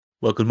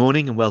Well, good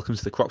morning and welcome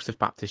to the Croxteth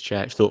Baptist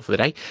Church Thought for the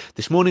Day.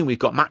 This morning we've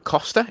got Matt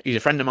Costa, who's a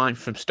friend of mine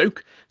from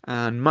Stoke,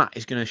 and Matt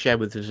is going to share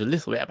with us a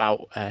little bit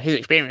about his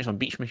experience on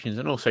beach missions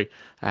and also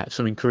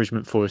some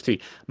encouragement for us too.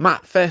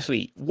 Matt,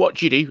 firstly, what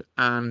do you do?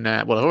 And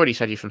well, I've already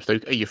said you're from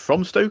Stoke. Are you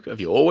from Stoke?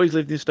 Have you always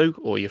lived in Stoke,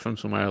 or are you from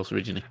somewhere else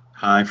originally?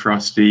 Hi,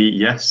 Frosty.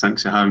 Yes,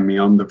 thanks for having me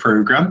on the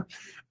programme.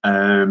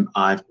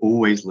 I've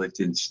always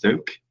lived in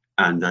Stoke,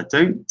 and I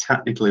don't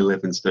technically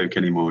live in Stoke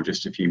anymore,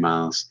 just a few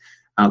miles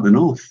out the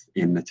north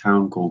in a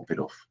town called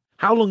Biddulph.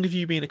 How long have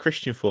you been a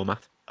Christian for,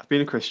 Matt? I've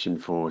been a Christian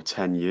for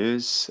 10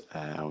 years.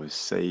 I was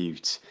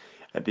saved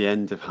at the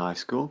end of high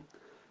school.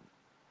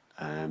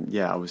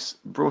 I was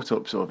brought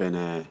up sort of in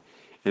a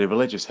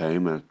religious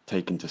home. I was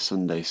taken to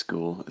Sunday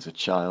school as a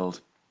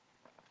child,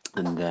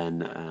 and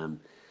then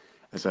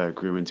as I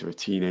grew into a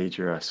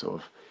teenager, I sort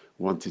of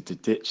wanted to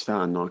ditch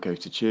that and not go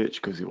to church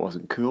because it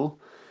wasn't cool.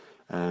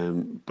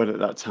 But at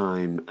that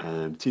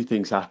time, two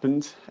things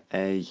happened.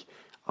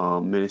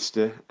 Our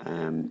minister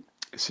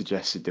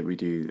suggested that we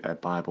do a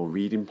Bible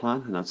reading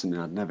plan, and that's something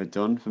I'd never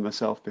done for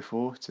myself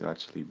before, to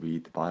actually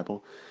read the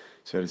Bible.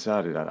 So I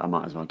decided I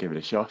might as well give it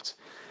a shot.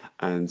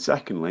 And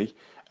secondly,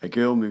 a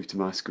girl moved to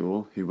my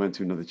school who went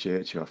to another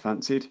church who I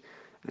fancied,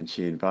 and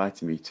she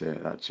invited me to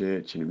that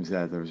church, and it was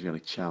there that I was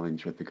really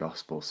challenged with the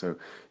gospel. So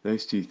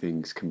those two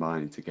things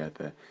combining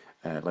together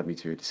led me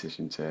to a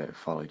decision to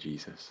follow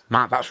Jesus.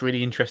 Matt, that's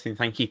really interesting.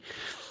 Thank you.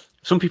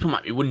 Some people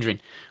might be wondering,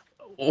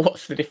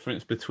 what's the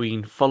difference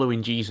between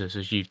following Jesus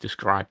as you've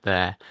described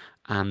there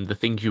and the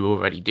things you're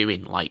already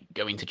doing, like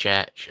going to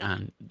church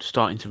and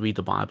starting to read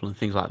the Bible and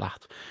things like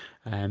that?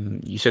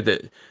 You said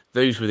that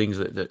those were things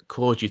that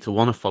caused you to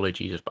want to follow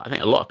Jesus, but I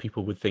think a lot of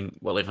people would think,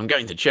 well, if I'm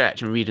going to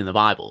church and reading the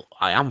Bible,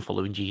 I am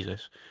following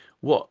Jesus.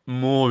 What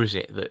more is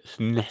it that's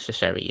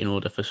necessary in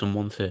order for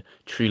someone to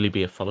truly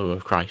be a follower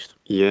of Christ?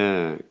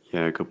 Yeah,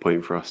 good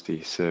point,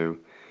 Frosty. So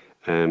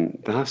there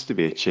has to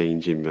be a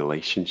change in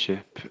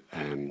relationship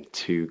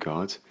to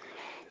God.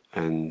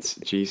 And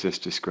Jesus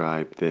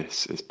described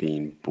this as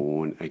being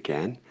born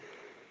again.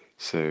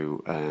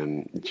 So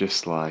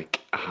just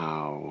like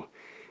how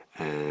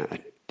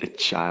a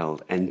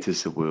child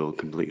enters the world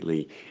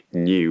completely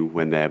new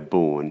when they're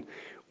born,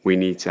 we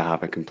need to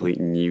have a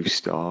complete new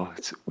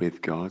start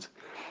with God.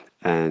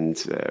 And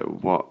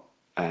what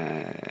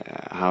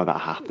how that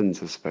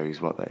happens, I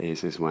suppose, what that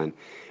is when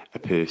a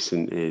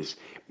person is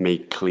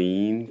made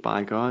clean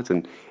by God,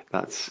 and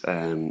that's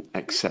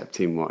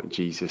accepting what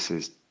Jesus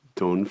has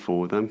done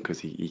for them because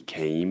he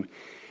came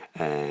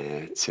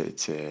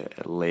to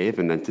live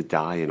and then to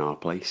die in our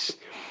place.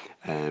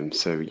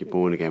 So you're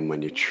born again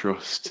when your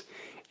trust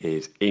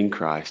is in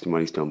Christ and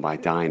what He's done by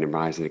dying and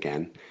rising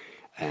again.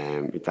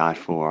 He died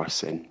for our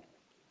sin,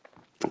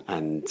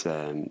 and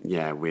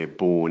we're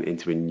born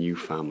into a new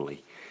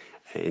family,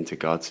 into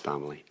God's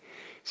family.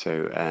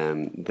 So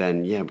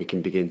we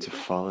can begin to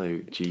follow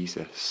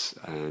Jesus,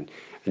 and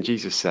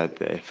Jesus said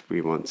that if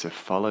we want to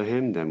follow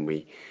Him, then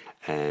we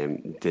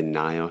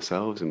deny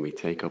ourselves and we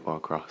take up our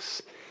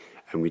cross,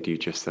 and we do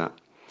just that.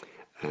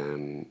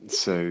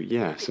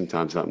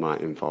 Sometimes that might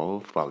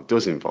involve, well, it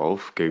does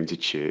involve going to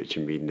church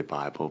and reading the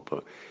Bible,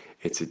 but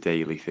it's a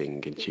daily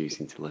thing and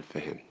choosing to live for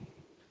Him.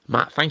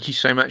 Matt, thank you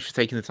so much for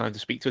taking the time to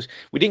speak to us.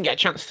 We didn't get a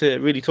chance to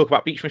really talk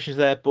about beach missions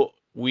there, but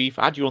we've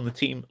had you on the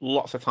team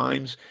lots of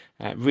times.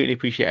 Really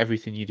appreciate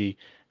everything you do,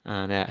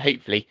 and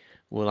hopefully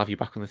we'll have you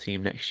back on the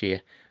team next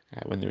year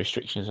when the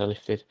restrictions are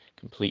lifted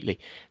completely.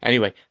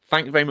 Anyway,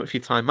 thank you very much for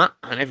your time, Matt,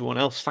 and everyone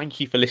else.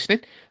 Thank you for listening,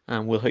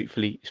 and we'll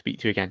hopefully speak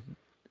to you again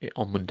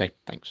on Monday.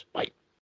 Thanks. Bye.